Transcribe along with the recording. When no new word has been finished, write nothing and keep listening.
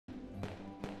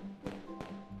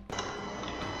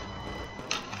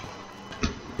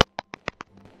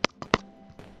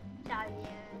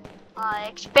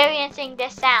experiencing the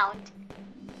sound.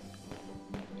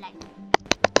 Like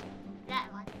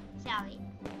that one. Sorry.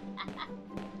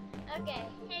 Okay,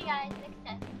 hey guys,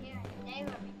 Lextastic here, and today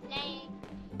we'll be playing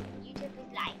YouTube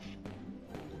is Life.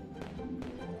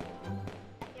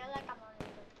 I feel like I'm on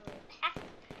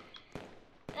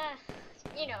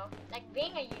the you know, like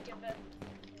being a YouTuber,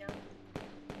 you know.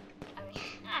 I mean,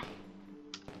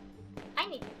 I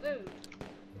need food.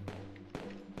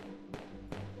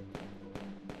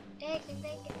 Eggs and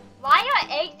bacon. Why are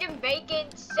eggs and bacon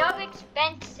so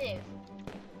expensive?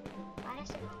 Why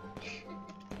is it?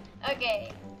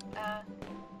 Okay.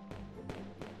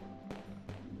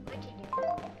 What you do?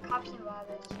 Cops and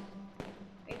robbers.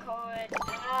 Record.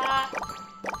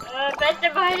 Press the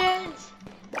buttons.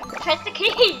 Press the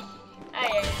keys. Oh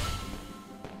yeah.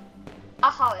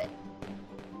 I'll hold it.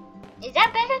 Is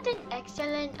that better than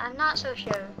excellent? I'm not so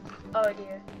sure. Oh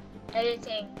dear.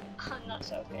 Editing. I'm not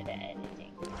so good at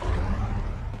editing.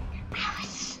 I was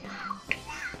so close.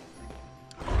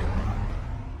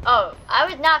 Oh, I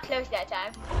was not close that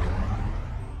time.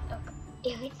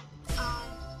 Okay.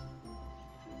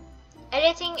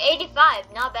 Editing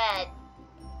 85, not bad.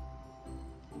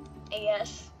 I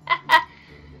guess.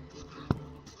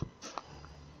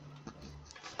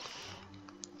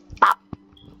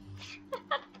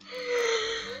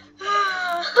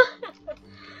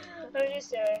 I'm just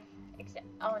sorry. Except,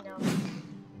 oh no,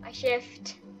 my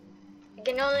shift. I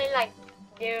can only like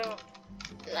do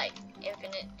like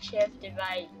infinite shift if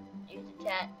I use the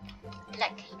chat.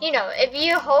 Like, you know, if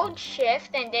you hold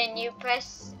shift and then you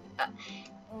press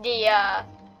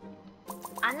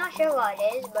I'm not sure what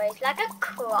it is, but it's like a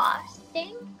cross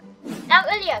thing. Not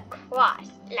really a cross.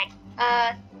 Like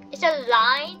it's a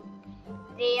line.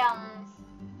 The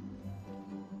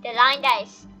line that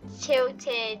is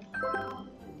tilted.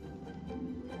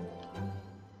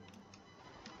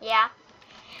 Yeah.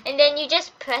 And then you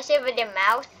just press it with your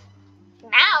mouth.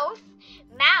 Mouse?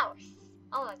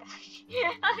 Oh my gosh.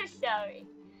 I'm sorry.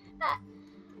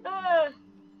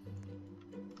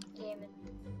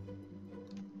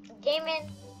 Gaming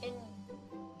in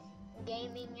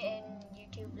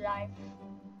YouTube Live.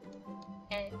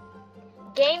 And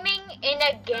gaming in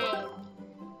a game.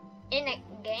 In a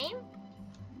game?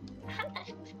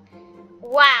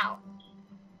 Wow.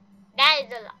 That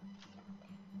is a lot.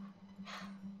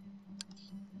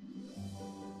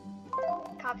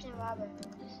 Cops and robbers.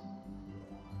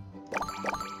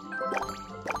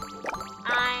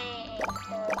 I ain't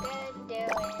so good doing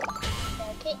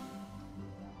the key.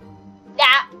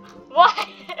 That what?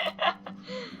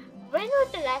 When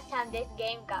was the last time this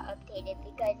game got updated?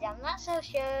 Because I'm not so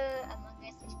sure Among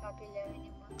Us is popular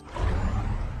anymore.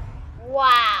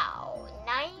 Wow,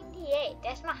 98.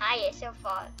 That's my highest so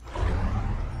far.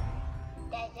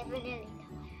 That's definitely not my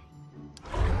highest.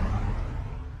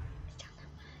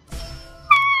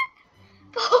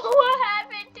 What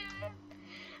happened to him?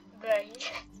 Bro, he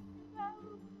just...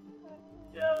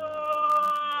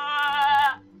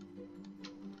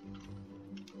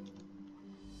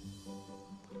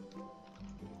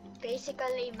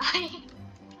 Basically my...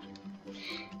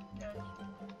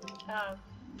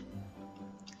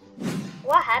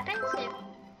 what happens if...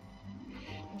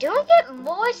 Do I get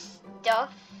more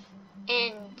stuff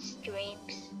in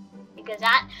streams? Because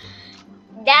that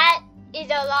is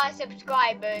a lot of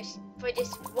subscribers for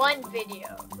just one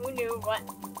video. Who knew what?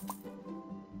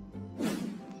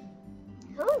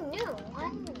 Who knew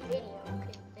one video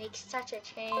could make such a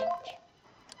change?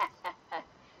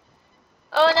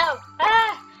 Oh no!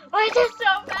 Ah! Why is it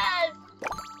so fast?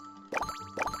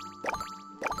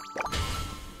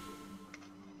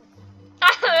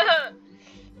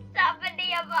 Stop the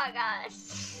Among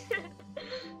Us!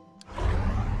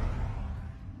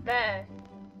 There.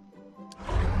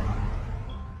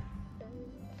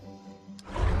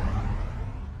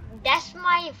 That's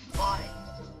my fault.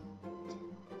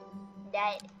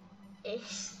 That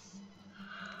is...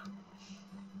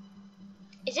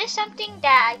 Is this something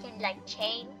that I can like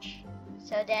change?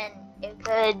 So then it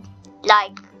could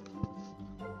like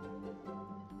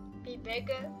be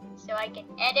bigger so I can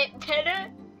edit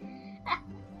better?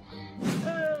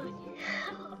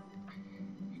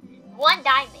 1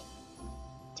 diamond.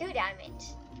 2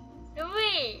 diamonds.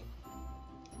 3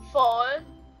 4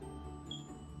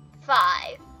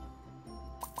 5.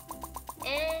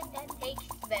 And that takes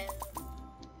bell.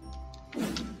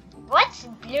 What's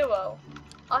Bluo?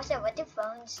 Also, what do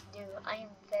phones do? I am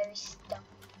very stumped.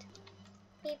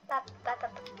 Beep, bop, bop,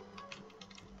 bop.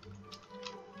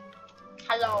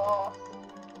 Hello.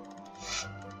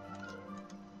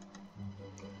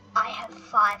 I have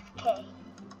 5K.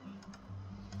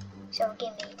 So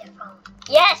give me the phone.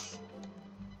 Yes!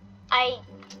 I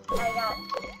I got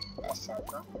a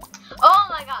circle. Oh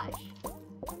my gosh.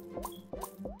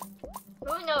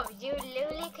 Who knows? You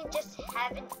literally can just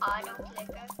have an auto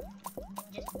clicker.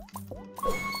 Just.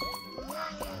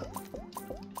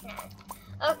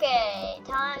 Okay,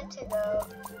 time to go.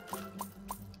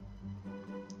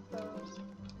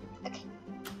 Okay.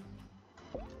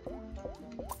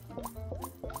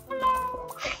 Hello.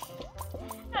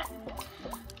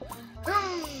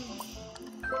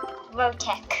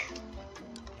 Rotec.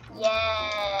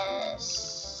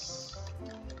 Yes.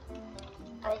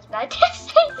 I was about to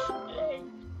say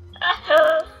something.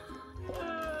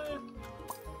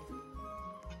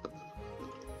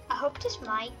 I hope this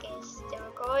mic is still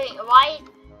recording. Why?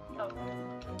 Oh.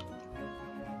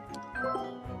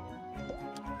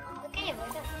 Okay,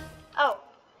 we're done. Oh.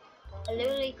 I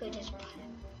literally could just.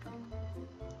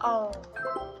 Oh.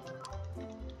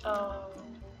 Oh.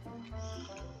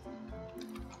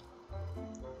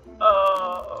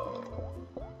 Oh.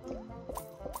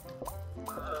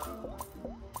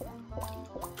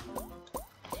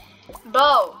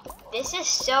 Bro, this is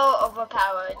so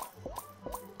overpowered.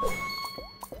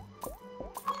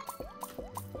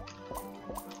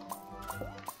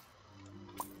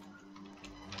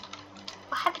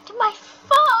 What happened to my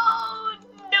phone?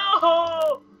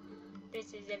 No!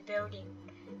 This is a building.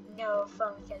 No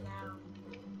phones allowed.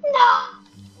 No!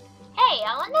 Hey,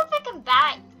 I wonder if I can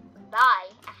buy a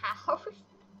house.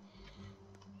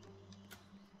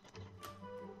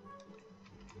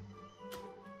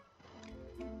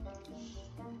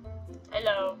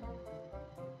 Hello.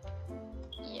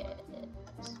 Yes.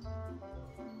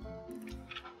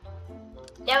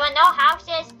 There were no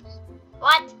houses.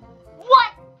 What?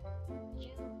 What?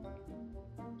 You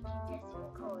just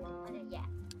record on a yeah.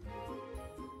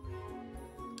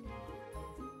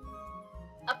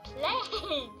 A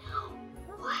plane.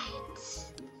 What?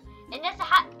 And there's a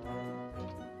hat.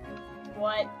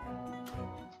 What?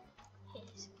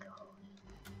 Here's gold.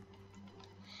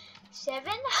 7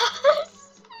 houses.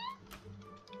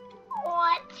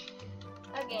 What?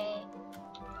 Okay.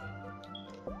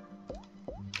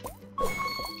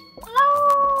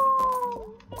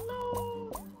 Hello. Hello.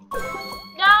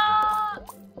 No.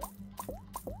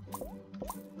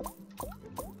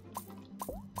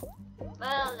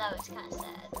 Well, that was kind of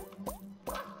sad.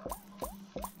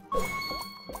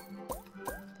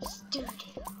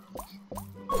 Studio.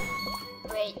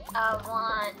 Wait, I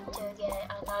want to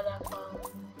get another phone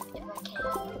if I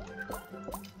can.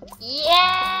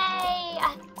 Yay!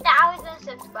 1,000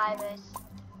 subscribers.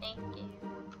 Thank you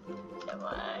so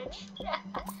much.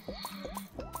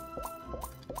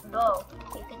 Bro,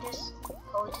 you can just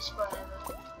hold this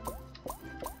forever.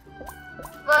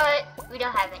 But we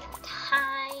don't have enough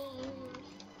time.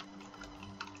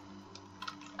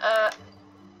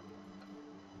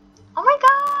 Oh my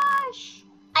gosh!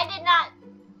 I did not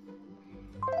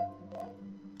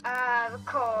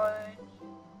record.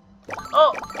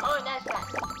 Oh, that's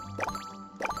fast.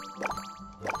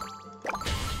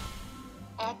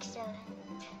 Excellent.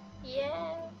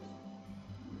 Yeah.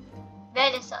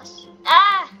 Very sus.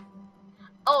 Ah!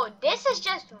 Oh, this is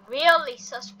just really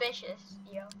suspicious,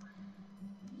 yo.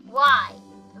 Why?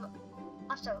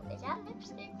 Also, is that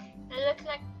lipstick? It looks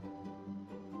like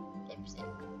lipstick.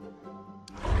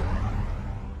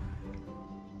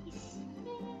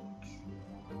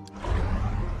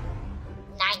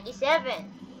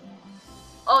 97.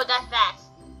 Oh, that's fast.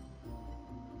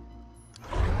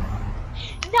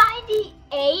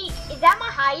 98? Is that my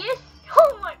highest?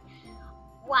 Oh my.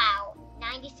 Wow.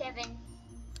 97%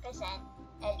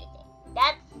 everything.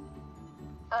 That's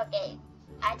okay.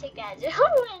 I take that as a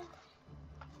win.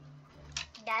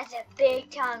 That's a big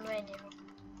time win.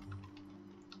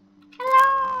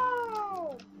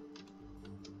 Hello.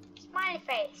 Smiley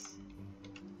face.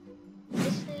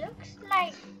 This looks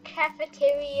like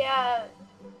cafeteria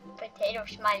potato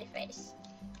smiley face.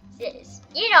 This,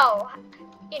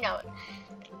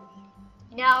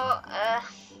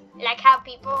 like how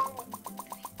people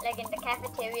like in the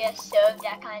cafeteria serve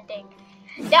that kind of thing.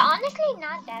 They're honestly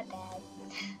not that bad.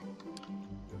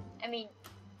 I mean,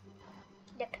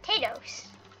 the potatoes,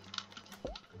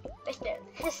 but still,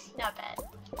 it's not bad.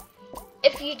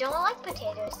 If you don't like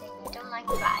potatoes, then you don't like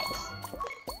fries.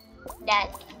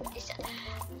 That is.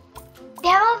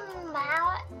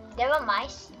 There were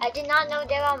mice. I did not know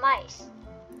there were mice.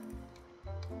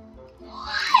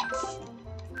 What?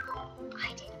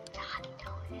 I did not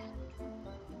know that.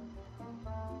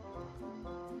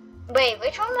 Wait,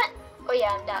 which one? Oh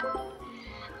yeah, I'm done.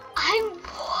 I'm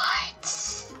what?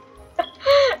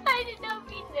 I did not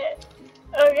mean that.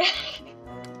 Okay.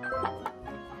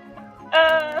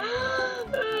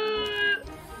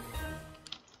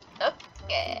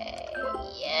 Okay.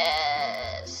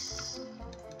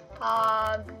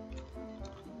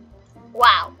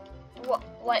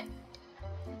 what?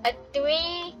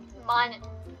 Three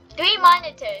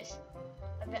monitors.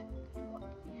 I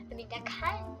mean that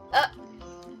kind.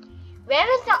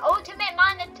 Where is the ultimate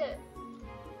monitor?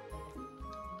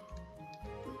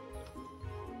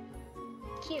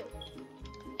 Q.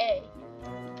 A.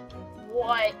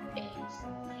 What is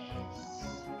this?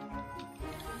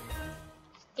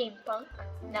 Steampunk.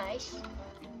 Nice.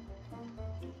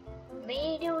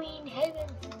 Made in heaven.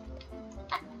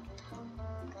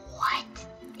 What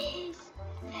is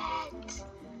that?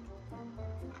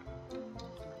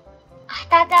 I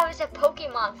thought that was a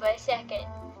Pokemon for a second.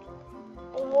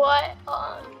 What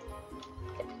on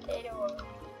the potato world?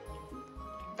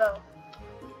 Bro.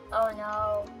 Oh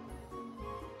no.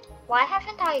 Why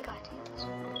haven't I got it?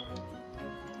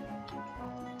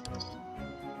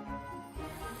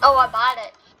 Oh, I bought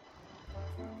it.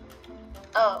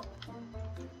 Oh.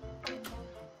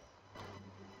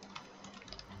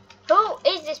 Who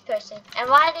is this person? And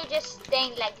why are they just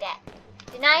staying like that?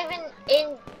 They're not even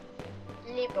in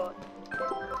Libor.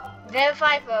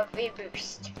 Verify for a free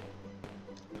boost.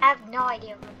 I have no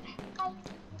idea what that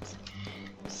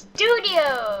is.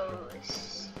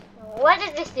 Studios. What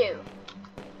does this do?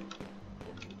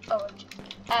 Oh,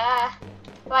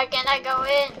 why can't I go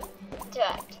in?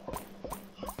 Direct.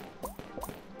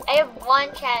 I have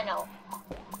one channel.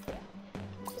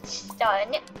 It's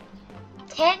done.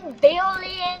 10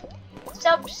 billion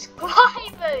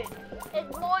subscribers.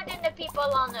 It's more than the people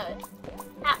on Earth.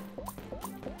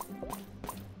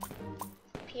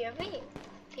 POV.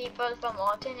 People from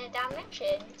alternate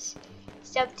dimensions.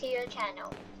 Sub to your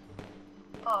channel.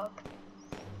 Og.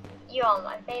 You are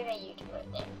my favorite YouTuber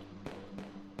name.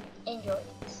 Enjoy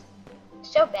this.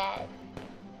 So bad.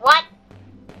 What?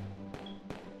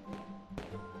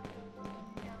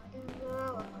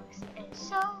 And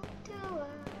so do I.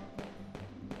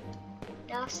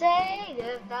 Now say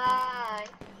goodbye.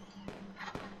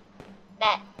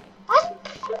 That. What?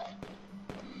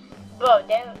 Bro,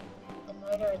 they're the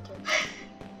murderer too.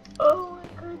 Oh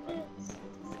my goodness.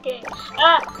 This game.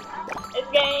 This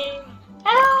game.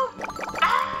 Help!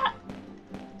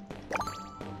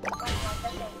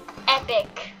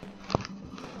 Epic.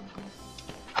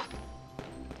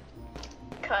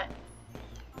 Cut.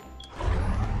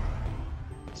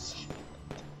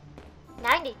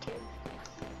 92.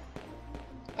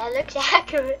 That looks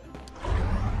accurate.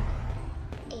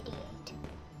 88.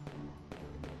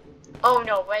 Oh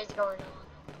no, what is going on?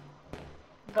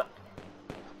 But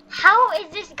how is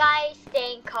this guy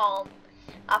staying calm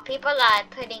while people are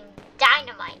putting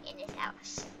dynamite in his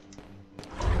house?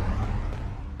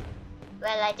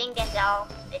 Well, I think that's all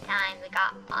the time we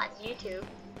got on YouTube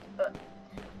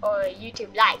or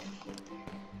YouTube Live.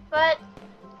 But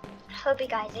hope you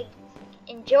guys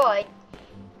enjoyed.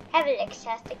 Have a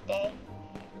Lextastic day.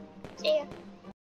 See ya.